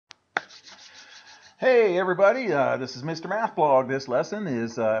Hey everybody, this is Mrmathblog. This lesson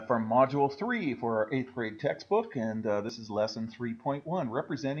is from Module 3 for our 8th grade textbook, and this is Lesson 3.1,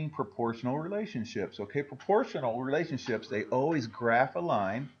 Representing Proportional Relationships. Okay, proportional relationships, they always graph a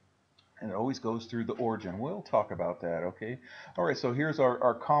line, and it always goes through the origin. We'll talk about that, okay? All right, so here's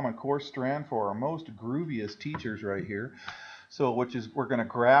our Common Core strand for our most grooviest teachers right here. So which is we're going to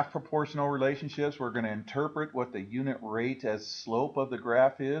graph proportional relationships. We're going to interpret what the unit rate as slope of the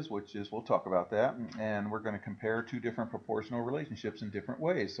graph is, which is, we'll talk about that. And we're going to compare two different proportional relationships in different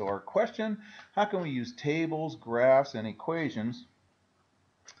ways. So our question, how can we use tables, graphs, and equations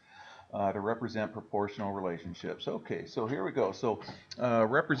to represent proportional relationships? Okay, so here we go. So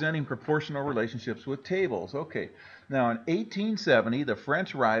representing proportional relationships with tables. Okay, now in 1870, the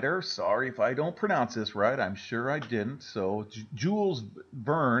French writer, sorry if I don't pronounce this right, I'm sure I didn't, so Jules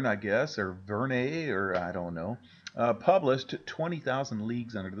Verne, I guess, or Verne, or I don't know, published 20,000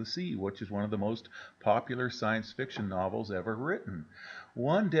 Leagues Under the Sea, which is one of the most popular science fiction novels ever written.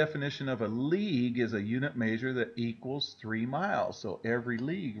 One definition of a league is a unit measure that equals 3 miles. So every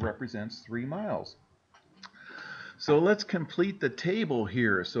league represents 3 miles. So let's complete the table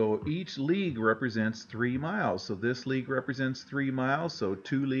here. So each league represents 3 miles. So this league represents 3 miles. So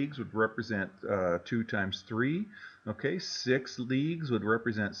 2 leagues would represent 2 times 3. Okay, 6 leagues would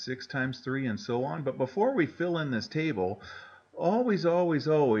represent 6 times 3, and so on. But before we fill in this table, always,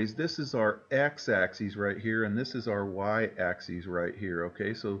 this is our x-axis right here, and this is our y-axis right here,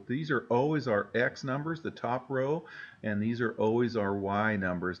 okay? So these are always our x numbers, the top row, and these are always our y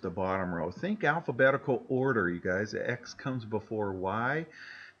numbers, the bottom row. Think alphabetical order, you guys. X comes before y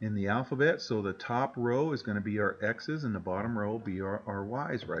in the alphabet, so the top row is going to be our x's, and the bottom row will be our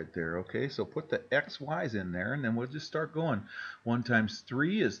y's right there, okay? So put the x, y's in there, and then we'll just start going. 1 times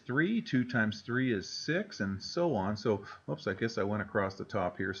 3 is 3, 2 times 3 is 6, and so on. So, whoops, I guess I went across the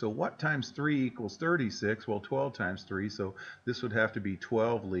top here. So what times 3 equals 36? Well, 12 times 3, so this would have to be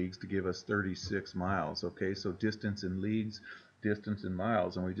 12 leagues to give us 36 miles, okay? So distance in leagues, distance in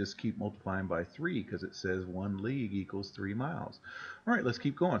miles, and we just keep multiplying by 3 because it says 1 league equals 3 miles. All right, let's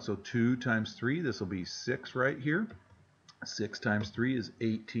keep going. So 2 times 3, this will be 6 right here. 6 times 3 is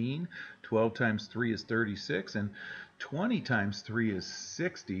 18. 12 times 3 is 36. And 20 times 3 is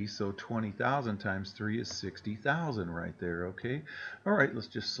 60. So 20,000 times 3 is 60,000 right there, okay? All right, let's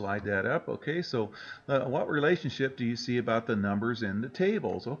just slide that up, okay? So what relationship do you see about the numbers in the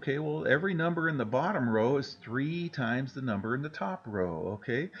tables? Okay, well, every number in the bottom row is 3 times the number in the top row,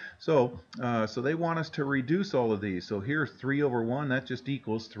 okay? So, so they want us to reduce all of these. So here, 3 over 1, that just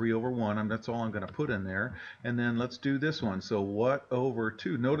equals 3 over 1. And that's all I'm going to put in there. And then let's do this one. So what over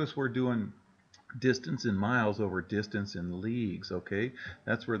 2? Notice we're doing distance in miles over distance in leagues, okay?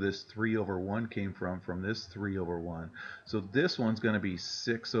 That's where this 3 over 1 came from this 3 over 1. So this one's going to be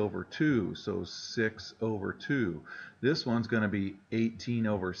 6 over 2, so 6 over 2. This one's going to be 18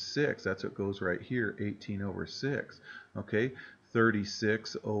 over 6. That's what goes right here, 18 over 6, okay?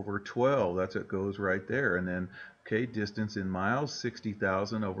 36 over 12, that's what goes right there. And then, okay, distance in miles,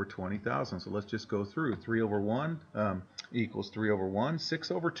 60,000 over 20,000. So let's just go through. 3 over 1 equals 3 over 1.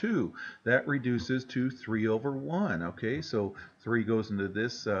 6 over 2, that reduces to 3 over 1. Okay, so 3 goes into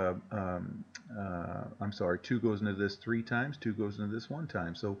this, I'm sorry, 2 goes into this 3 times, 2 goes into this 1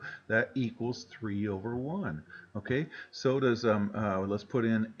 time. So that equals 3 over 1. Okay, so does, let's put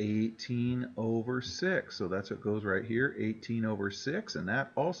in 18 over 6. So that's what goes right here, 18 over 6, and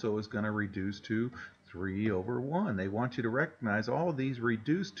that also is going to reduce to 3 over 1. They want you to recognize all of these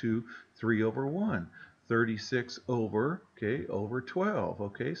reduce to 3 over 1. 36 over, okay, over 12,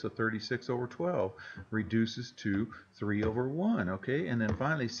 okay, so 36 over 12 reduces to 3 over 1, okay, and then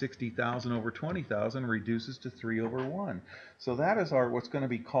finally 60,000 over 20,000 reduces to 3 over 1. So that is our, what's going to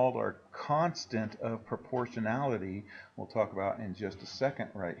be called our constant of proportionality. We'll talk about in just a second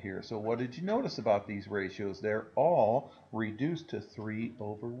right here. So what did you notice about these ratios? They're all reduced to 3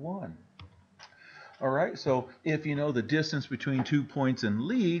 over 1. All right, so if you know the distance between 2 points in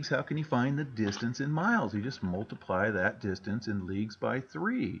leagues, how can you find the distance in miles? You just multiply that distance in leagues by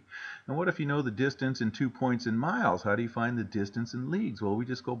 3. And what if you know the distance in 2 points in miles? How do you find the distance in leagues? Well, we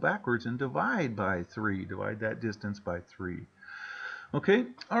just go backwards and divide by 3. Divide that distance by 3. Okay,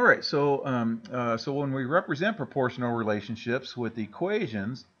 all right, so, so when we represent proportional relationships with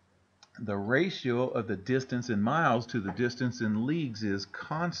equations, the ratio of the distance in miles to the distance in leagues is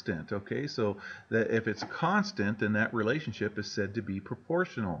constant, okay? So that if it's constant, then that relationship is said to be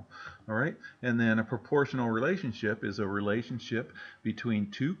proportional, all right? And then a proportional relationship is a relationship between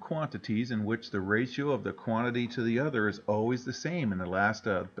two quantities in which the ratio of the quantity to the other is always the same. In the last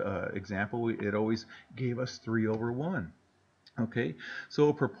example, it always gave us 3 over 1. Okay, so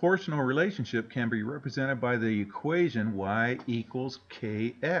a proportional relationship can be represented by the equation y equals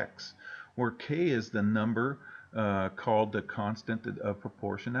kx, where k is the number called the constant of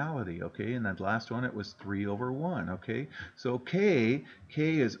proportionality. Okay, and that last one, it was 3 over 1. Okay, so k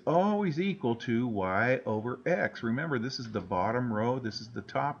is always equal to y over x. Remember, this is the bottom row, this is the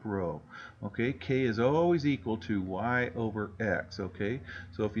top row. Okay, k is always equal to y over x. Okay,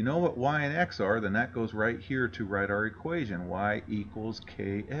 so if you know what y and x are, then that goes right here to write our equation, y equals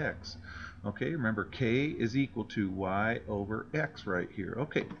kx. Okay, remember, k is equal to y over x right here.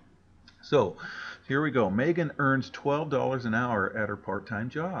 Okay, so here we go. Megan earns $12 an hour at her part-time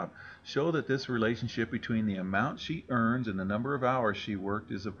job. Show that this relationship between the amount she earns and the number of hours she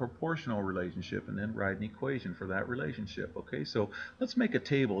worked is a proportional relationship, and then write an equation for that relationship. Okay, so let's make a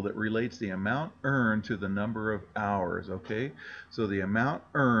table that relates the amount earned to the number of hours. Okay, so the amount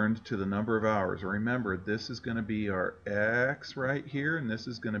earned to the number of hours. Remember, this is going to be our x right here, and this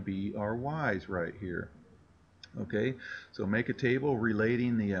is going to be our y's right here. Okay, so make a table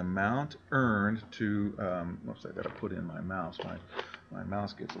relating the amount earned to, oops, I got to put in my mouse. My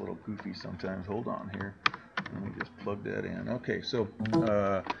mouse gets a little goofy sometimes. Hold on here. Let me just plug that in. Okay, so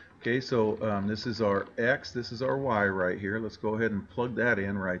this is our x, this is our y right here. Let's go ahead and plug that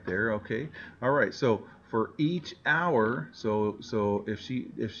in right there. Okay, all right. So for each hour, so if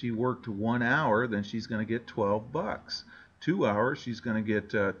she worked 1 hour, then she's going to get 12 bucks. 2 hours, she's going to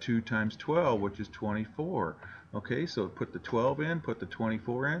get 2 times 12, which is 24. Okay, so put the 12 in, put the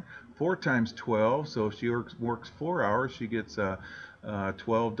 24 in. 4 times 12, so if she works 4 hours, she gets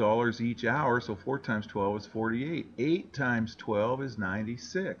 $12 each hour, so 4 times 12 is 48. 8 times 12 is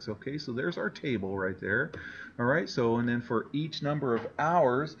 96. Okay, so there's our table right there. All right, so and then for each number of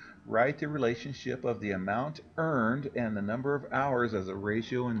hours, write the relationship of the amount earned and the number of hours as a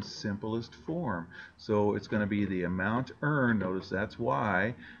ratio in simplest form. So it's going to be the amount earned, notice that's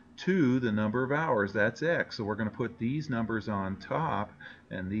y, to the number of hours, that's x. So we're going to put these numbers on top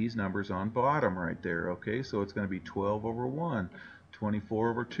and these numbers on bottom right there. Okay, so it's going to be 12 over 1, 24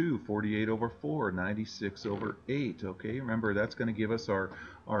 over 2, 48 over 4, 96 over 8. Okay, remember, that's going to give us our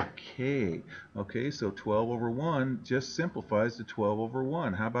k. Okay, so 12 over 1 just simplifies to 12 over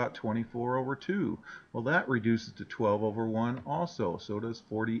 1. How about 24 over 2? Well, that reduces to 12 over 1 also. So does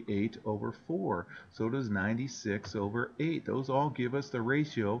 48 over 4. So does 96 over 8. Those all give us the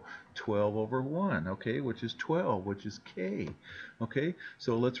ratio 12 over 1, okay, which is 12, which is k. Okay,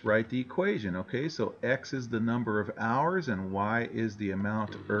 so let's write the equation. Okay, so x is the number of hours and y is the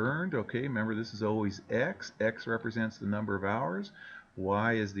amount earned. Okay, remember, this is always x. X represents the number of hours.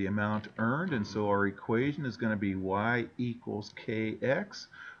 Y is the amount earned, and so our equation is going to be y equals kx,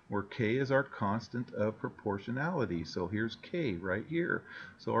 where k is our constant of proportionality. So here's k right here.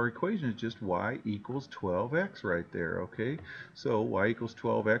 So our equation is just y equals 12x right there. Okay, so y equals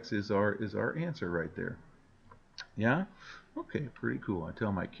 12x is our answer right there. Yeah? Okay, pretty cool. I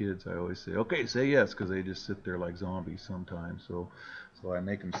tell my kids, I always say, okay, say yes, because they just sit there like zombies sometimes. So I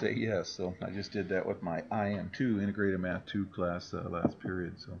make them say yes. So I just did that with my IM2, Integrated Math 2 class last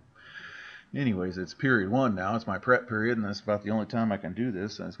period. So anyways, it's period 1 now. It's my prep period, and that's about the only time I can do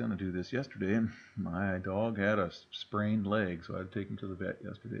this. I was going to do this yesterday, and my dog had a sprained leg, so I had to take him to the vet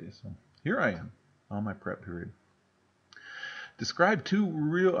yesterday. So here I am on my prep period. Describe two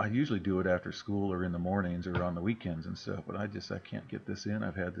real, I usually do it after school or in the mornings or on the weekends and stuff, but I can't get this in.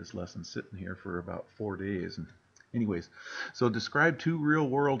 I've had this lesson sitting here for about 4 days. And anyways, so describe two real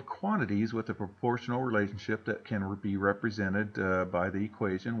world quantities with a proportional relationship that can be represented by the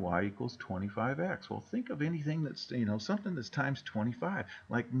equation y equals 25x. Well, think of anything that's, something that's times 25,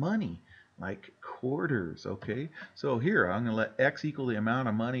 like money, like quarters. Okay, so here I'm going to let x equal the amount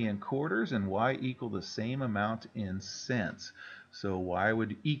of money in quarters and y equal the same amount in cents. So y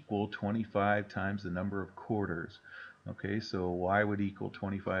would equal 25 times the number of quarters. Okay, so y would equal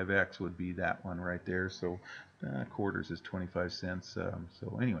 25x would be that one right there. So quarters is 25 cents.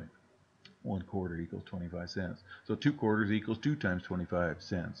 So anyway, 1 quarter equals 25 cents. So 2 quarters equals 2 times 25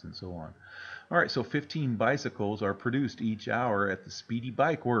 cents, and so on. All right, so 15 bicycles are produced each hour at the Speedy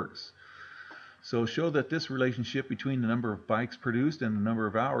Bike Works. So show that this relationship between the number of bikes produced and the number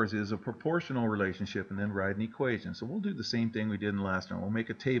of hours is a proportional relationship, and then write an equation. So we'll do the same thing we did in the last one. We'll make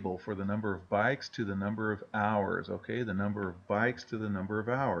a table for the number of bikes to the number of hours, okay? The number of bikes to the number of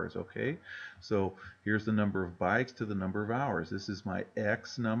hours, okay? So here's the number of bikes to the number of hours. This is my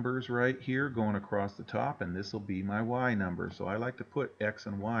x numbers right here going across the top, and this will be my y number. So I like to put x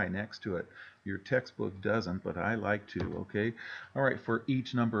and y next to it. Your textbook doesn't, but I like to, okay? All right, for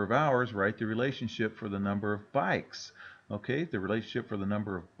each number of hours, write the relationship for the number of bikes. Okay, the relationship for the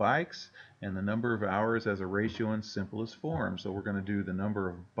number of bikes and the number of hours as a ratio in simplest form. So we're going to do the number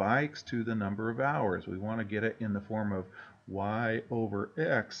of bikes to the number of hours. We want to get it in the form of y over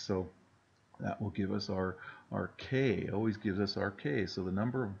x. So that will give us our k. Always gives us our k. So the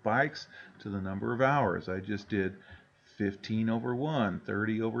number of bikes to the number of hours. I just did 15 over 1,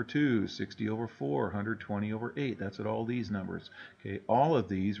 30 over 2, 60 over 4, 120 over 8. That's what all these numbers. Okay, all of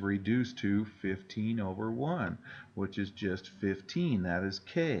these reduce to 15 over 1, which is just 15. That is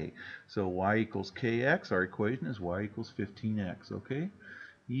k. So y equals kx. Our equation is y equals 15x. Okay.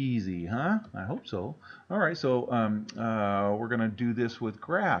 Easy, huh? I hope so. All right, so we're going to do this with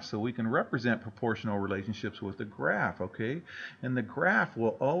graphs. So we can represent proportional relationships with a graph, okay? And the graph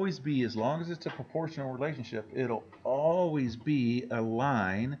will always be, as long as it's a proportional relationship, it'll always be a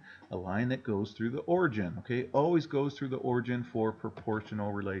line that goes through the origin, okay? Always goes through the origin for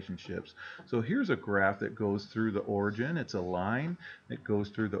proportional relationships. So here's a graph that goes through the origin. It's a line that goes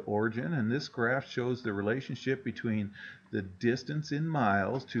through the origin, and this graph shows the relationship between the distance in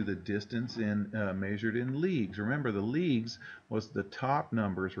miles to the distance in measured in leagues. Remember, the leagues was the top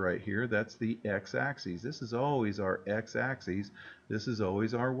numbers right here. That's the x-axis. This is always our x-axis. This is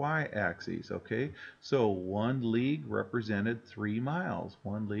always our y-axis. Okay, so 1 league represented 3 miles.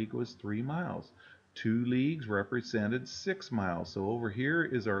 1 league was 3 miles. 2 leagues represented 6 miles. So over here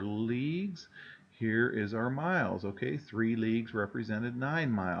is our leagues. Here is our miles, okay? 3 leagues represented 9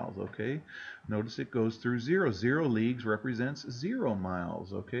 miles, okay? Notice it goes through 0. 0 leagues represents 0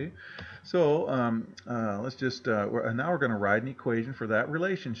 miles, okay? So let's just, now we're going to write an equation for that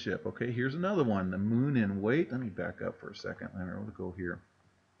relationship, okay? Here's another one, the moon in weight. Let me back up for a second. We'll go here.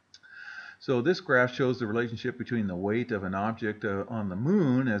 So this graph shows the relationship between the weight of an object on the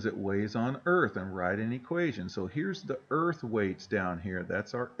moon as it weighs on Earth, and write an equation. So here's the Earth weights down here.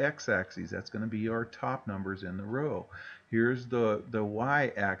 That's our x-axis. That's going to be our top numbers in the row. Here's the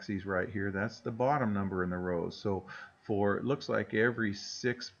y-axis right here. That's the bottom number in the row. So for, it looks like every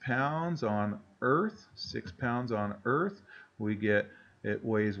 6 pounds on Earth, 6 pounds on Earth, we get, it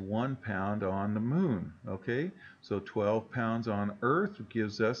weighs 1 pound on the moon. Okay, so 12 pounds on Earth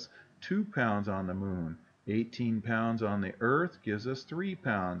gives us 2 pounds on the moon. 18 pounds on the Earth gives us 3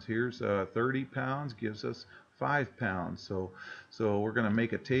 pounds. Here's 30 pounds gives us 5 pounds. So we're going to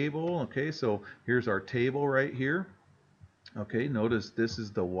make a table. Okay, so here's our table right here. Okay, notice this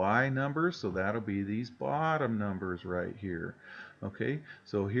is the y numbers, so that'll be these bottom numbers right here. Okay,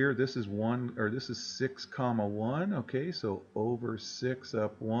 so here this is 6 comma 1. Okay, so over 6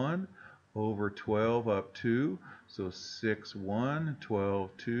 up 1, over 12 up 2, so 6 1, 12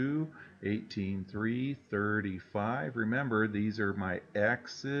 2, 18 3, 35. Remember, these are my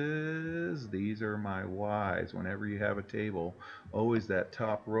x's, these are my y's. Whenever you have a table, always that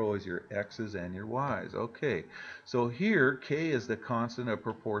top row is your x's and your y's. Okay, so here k is the constant of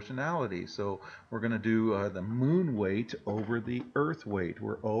proportionality. So we're going to do the moon weight over the Earth weight.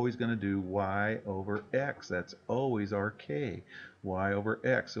 We're always going to do y over x. That's always our k. Y over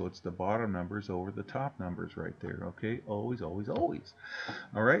x. So it's the bottom numbers over the top numbers right there. Okay, always, always, always.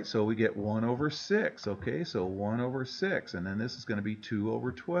 All right, so we get 1 over 6. Okay, so 1 over 6. And then this is going to be 2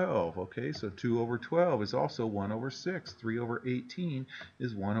 over 12. Okay, so 2 over 12 is also 1 over 6. 3 over 18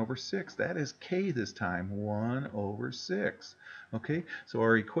 is 1 over 6. That is k this time, 1 over 6. Okay, so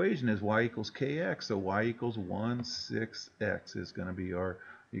our equation is y equals kx. So y equals 1/6x is going to be our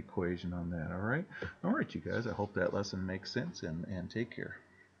equation on that. All right, you guys, I hope that lesson makes sense, and take care.